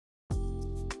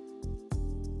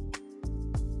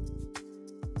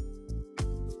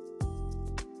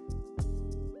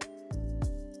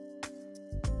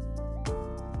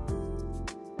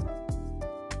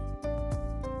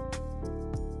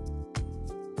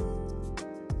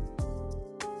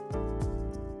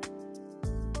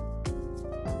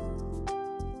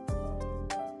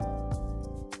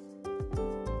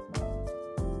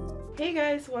Hey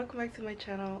guys, welcome back to my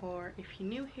channel, or if you're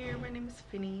new here, my name is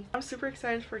Finny. I'm super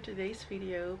excited for today's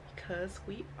video because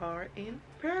we are in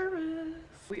Paris.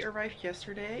 We arrived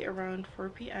yesterday around 4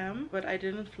 p.m. but I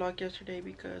didn't vlog yesterday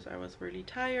because I was really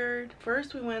tired.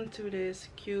 First we went to this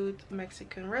cute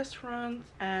Mexican restaurant,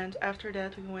 and after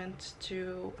that we went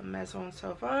to Maison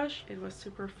Sauvage. It was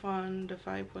super fun. The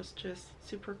vibe was just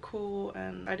super cool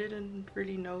and I didn't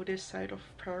really know this side of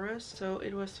Paris, so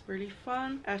it was really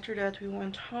fun. After that we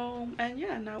went home, and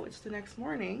yeah, now it's the next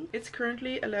morning. It's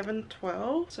currently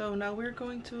 11:12, so now we're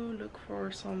going to look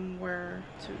for somewhere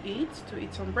to eat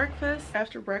some breakfast.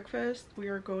 After breakfast we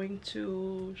are going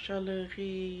to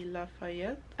Galeries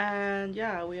Lafayette, and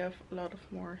yeah, we have a lot of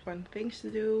more fun things to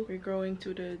do. We're going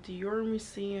to the Dior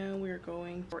museum, we're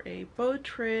going for a boat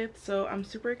trip, so I'm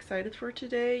super excited for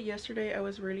today. Yesterday I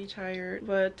was really tired,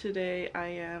 but today I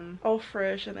am all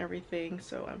fresh and everything,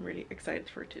 so I'm really excited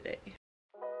for today.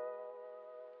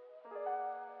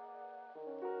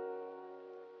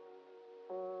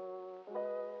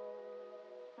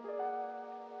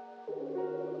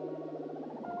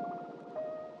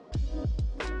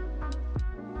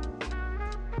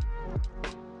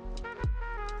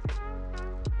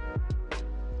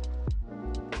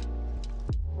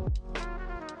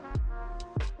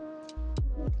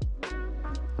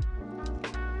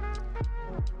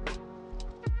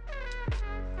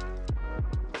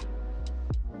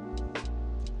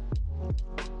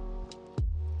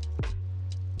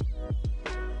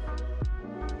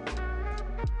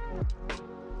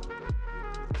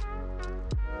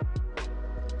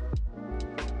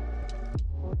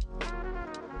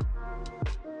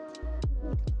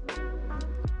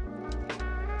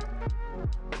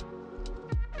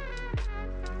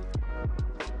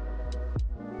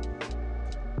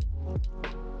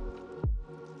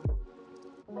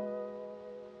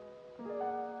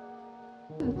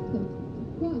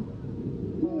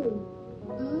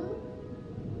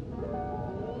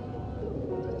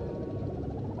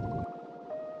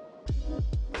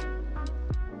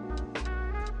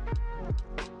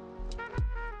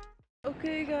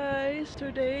 Okay guys,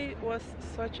 today was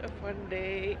such a fun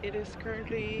day. It is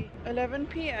currently 11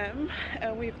 p.m.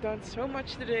 and we've done so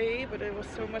much today, but it was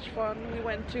so much fun. We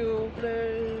went to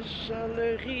the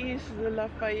Galeries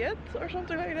Lafayette or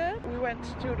something like that. We went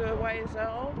to the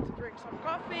YSL to drink some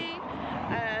coffee,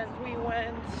 and we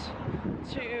went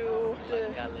to the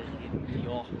Galerie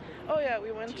Dior. Oh yeah,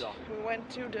 we went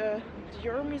to the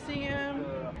Dior museum,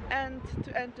 and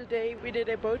to end the day we did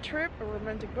a boat trip, a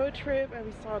romantic boat trip, and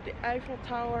we saw the Eiffel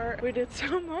Tower. We did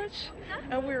so much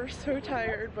and we were so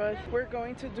tired, but we're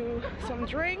going to do some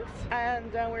drinks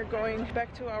and then we're going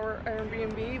back to our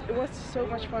Airbnb. It was so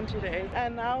much fun today,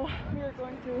 and now we're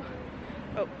going to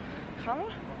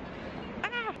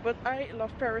but I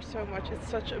love Paris so much. It's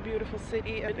such a beautiful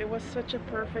city and it was such a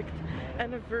perfect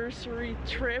anniversary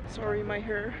trip. Sorry, my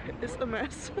hair is a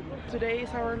mess. Today is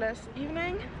our last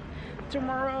evening.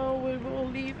 Tomorrow we will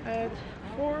leave at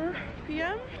 4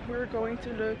 p.m. We're going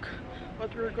to look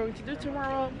what we're going to do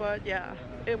tomorrow, but yeah,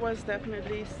 it was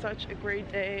definitely such a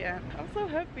great day and I'm so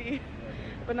happy.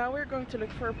 But now we're going to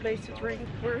look for a place to drink.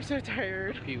 We're so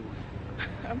tired.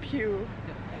 I'm Pew.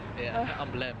 Yeah,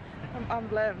 I'm Blem. I'm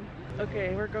Blem.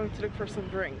 Okay, we're going to look for some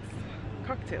drinks.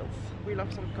 Cocktails. We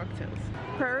love some cocktails.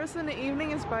 Paris in the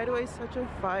evening is, by the way, such a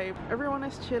vibe. Everyone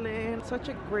is chilling. Such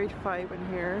a great vibe in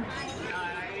here.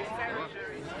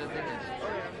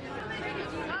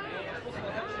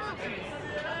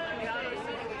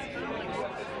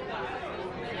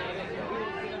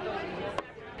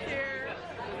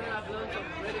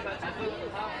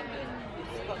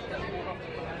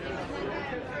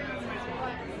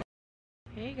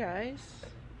 Hey guys.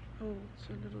 Oh, it's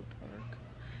a little dark.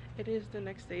 It is the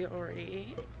next day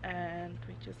already and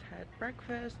we just had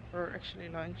breakfast, or actually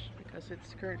lunch, because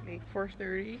it's currently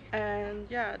 4:30. And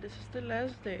yeah, this is the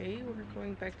last day. We're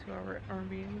going back to our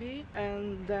Airbnb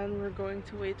and then we're going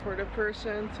to wait for the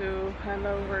person to hand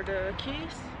over the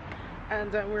keys,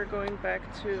 and then we're going back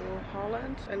to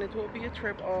Holland, and it will be a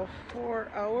trip of 4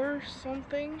 hours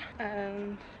something,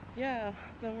 and yeah,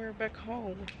 then we're back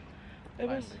home. It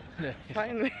was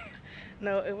finally.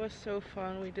 No, it was so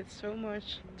fun. We did so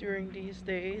much during these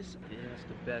days. This was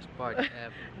the best party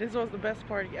ever. This was the best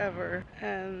party ever,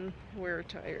 and we're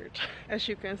tired. As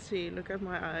you can see, look at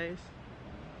my eyes.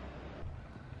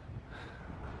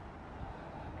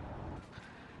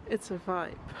 It's a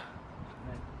vibe.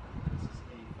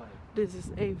 This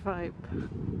is a vibe.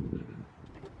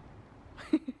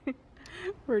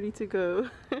 Ready to go.